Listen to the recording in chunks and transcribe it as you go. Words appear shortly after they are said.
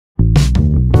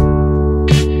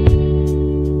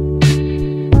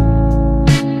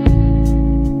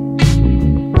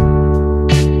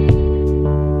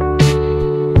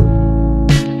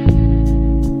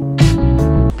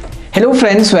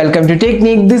friends, welcome to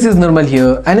Technique. This is Nirmal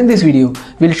here, and in this video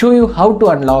we'll show you how to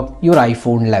unlock your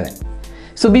iPhone 11.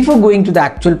 So before going to the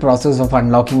actual process of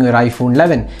unlocking your iPhone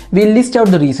 11, we'll list out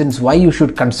the reasons why you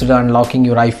should consider unlocking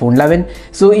your iPhone 11.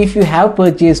 So if you have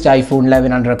purchased iPhone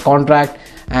 11 under a contract,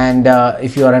 and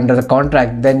if you are under the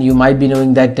contract, then you might be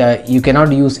knowing that you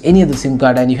cannot use any of the SIM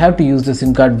card and you have to use the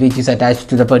SIM card which is attached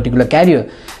to the particular carrier.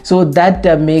 So that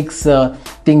makes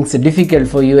things difficult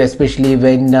for you, especially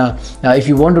when if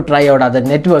you want to try out other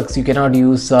networks, you cannot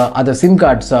use other SIM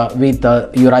cards with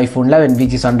your iPhone 11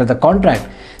 which is under the contract.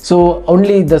 So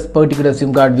only this particular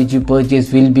SIM card which you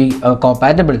purchase will be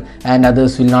compatible and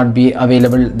others will not be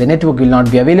available. The network will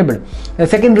not be available. The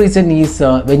second reason is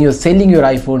when you're selling your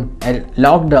iPhone, a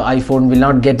locked iPhone will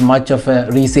not get much of a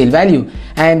resale value,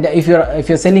 and if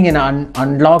you're selling an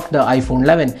unlocked iPhone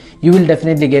 11, you will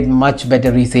definitely get much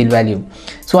better resale value.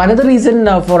 So another reason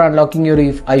for unlocking your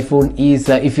iPhone is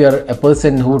if you're a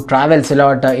person who travels a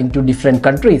lot into different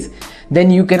countries, then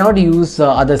you cannot use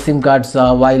other SIM cards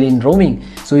while in roaming.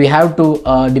 So you have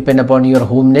to depend upon your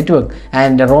home network,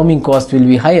 and the roaming cost will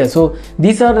be higher. So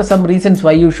these are some reasons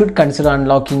why you should consider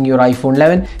unlocking your iPhone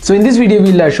 11. So in this video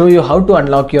we'll show you how to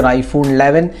unlock your iPhone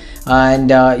 11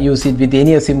 and use it with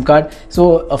any SIM card.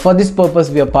 So for this purpose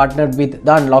we are partnered with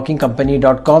the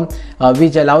unlockingcompany.com,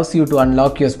 which allows you to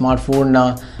unlock your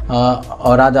smartphone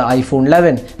or rather iPhone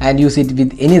 11 and use it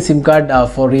with any SIM card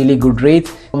for really good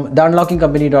rates. The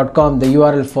unlockingcompany.com, the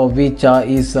URL for which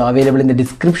is available in the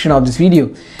description of this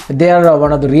video. They are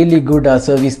one of the really good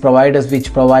service providers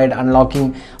which provide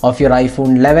unlocking of your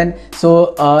iPhone 11.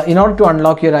 So in order to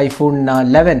unlock your iPhone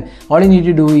 11, all you need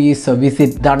to do is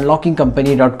visit the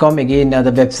unlockingcompany.com. Again,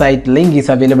 the website link is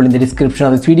available in the description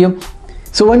of this video.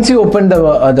 So once you open the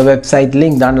website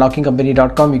link, the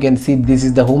unlockingcompany.com, you can see this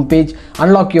is the home page.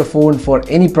 Unlock your phone for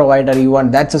any provider you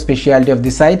want. That's a specialty of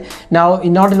this site. Now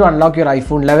in order to unlock your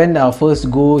iPhone 11, first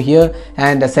go here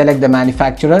and select the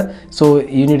manufacturer. So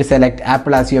you need to select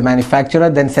Apple as your manufacturer,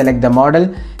 then select the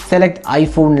model, select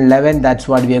iPhone 11, that's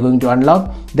what we are going to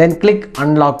unlock, then click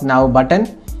unlock now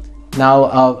button.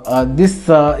 Now this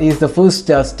is the first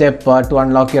step to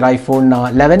unlock your iPhone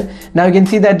 11. Now you can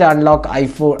see that unlock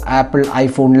Apple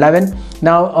iPhone 11.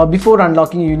 Now before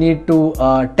unlocking, you need to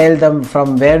tell them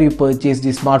from where you purchased the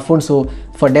smartphone. So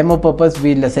for demo purpose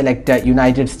we'll select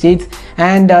United States,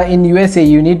 and in USA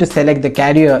you need to select the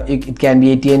carrier. It can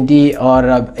be AT&T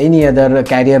or any other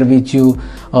carrier which you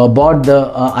bought the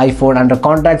iPhone under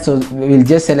contract. So we'll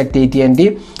just select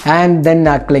AT&T and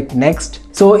then click next.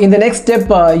 So in the next step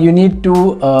you need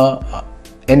to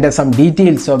enter some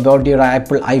details about your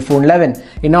Apple iPhone 11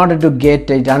 in order to get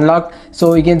it unlocked.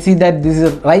 So you can see that this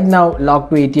is right now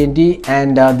locked to AT&T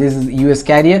and this is US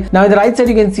carrier. Now on the right side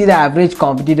you can see the average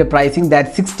competitor pricing.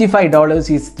 That $65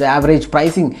 is the average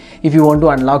pricing if you want to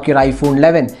unlock your iPhone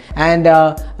 11. And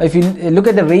if you look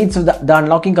at the rates of the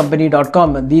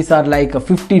unlockingcompany.com, these are like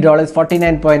 $50,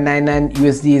 49.99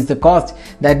 USD is the cost.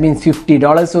 That means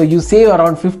 $50. So you save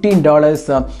around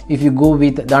 $15 if you go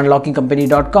with the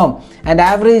unlockingcompany.com, and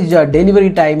average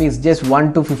delivery time is just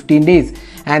 1 to 15 days,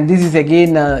 and this is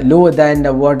again lower than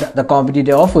what the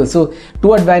competitor offers. So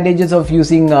two advantages of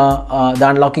using the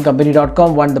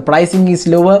unlockingcompany.com: one, the pricing is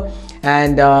lower,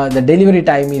 and the delivery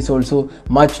time is also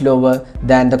much lower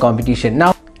than the competition.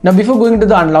 Now before going to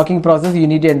the unlocking process, you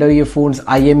need to enter your phone's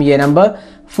IMEI number,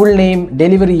 full name,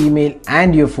 delivery email,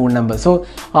 and your phone number. So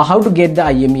how to get the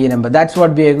IMEI number, that's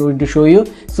what we are going to show you.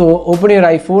 So open your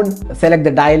iPhone, select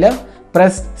the dialer,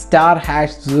 press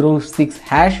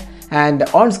 *#06#, and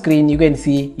on screen you can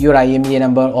see your IMEI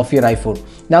number of your iPhone.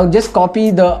 Now just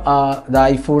copy the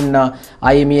iPhone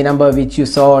IMEI number which you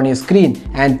saw on your screen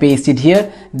and paste it here.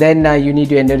 Then you need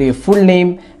to enter your full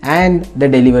name and the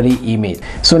delivery email.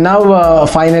 So now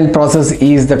final process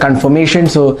is the confirmation.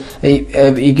 So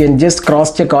you can just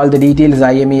cross check all the details: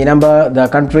 IMEI number, the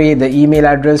country, the email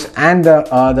address, and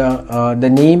the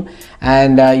name,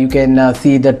 and you can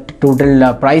see the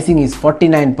total pricing is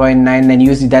 49.99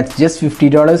 USD. That's just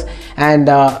 $50, and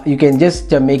you can just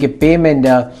make a payment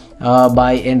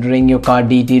by entering your card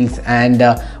details, and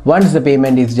once the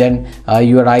payment is done,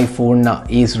 your iPhone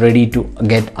is ready to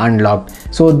get unlocked.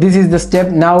 So this is the step.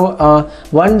 Now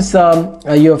once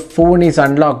your phone is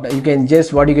unlocked, you can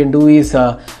just, what you can do is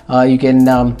you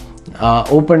can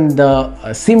open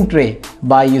the SIM tray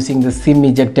by using the SIM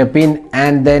ejector pin,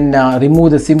 and then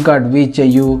remove the SIM card which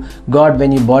you got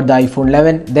when you bought the iPhone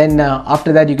 11. Then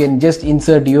after that you can just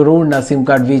insert your own SIM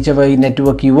card, whichever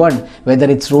network you want, whether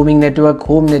it's roaming network,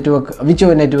 home network,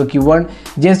 whichever network you want,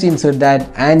 just insert that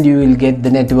and you will get the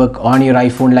network on your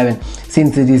iPhone 11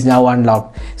 since it is now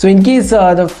unlocked. So in case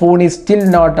the phone is still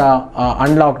not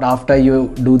unlocked after you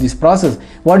do this process,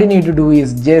 what you need to do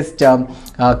is just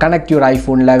connect your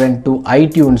iPhone 11 to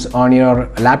iTunes on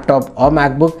your laptop or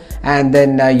MacBook, and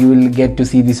then you will get to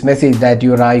see this message that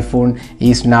your iPhone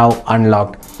is now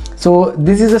unlocked. So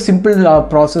this is a simple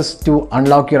process to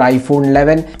unlock your iPhone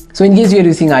 11. So in case you're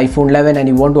using iPhone 11 and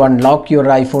you want to unlock your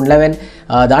iPhone 11,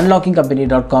 the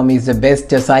unlockingcompany.com is the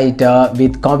best site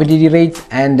with competitive rates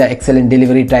and excellent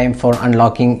delivery time for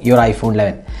unlocking your iPhone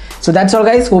 11. So that's all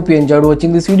guys, hope you enjoyed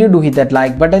watching this video. Do hit that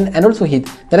like button and also hit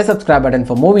the subscribe button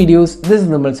for more videos. This is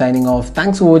Nirmal signing off.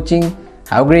 Thanks for watching.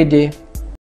 Have a great day.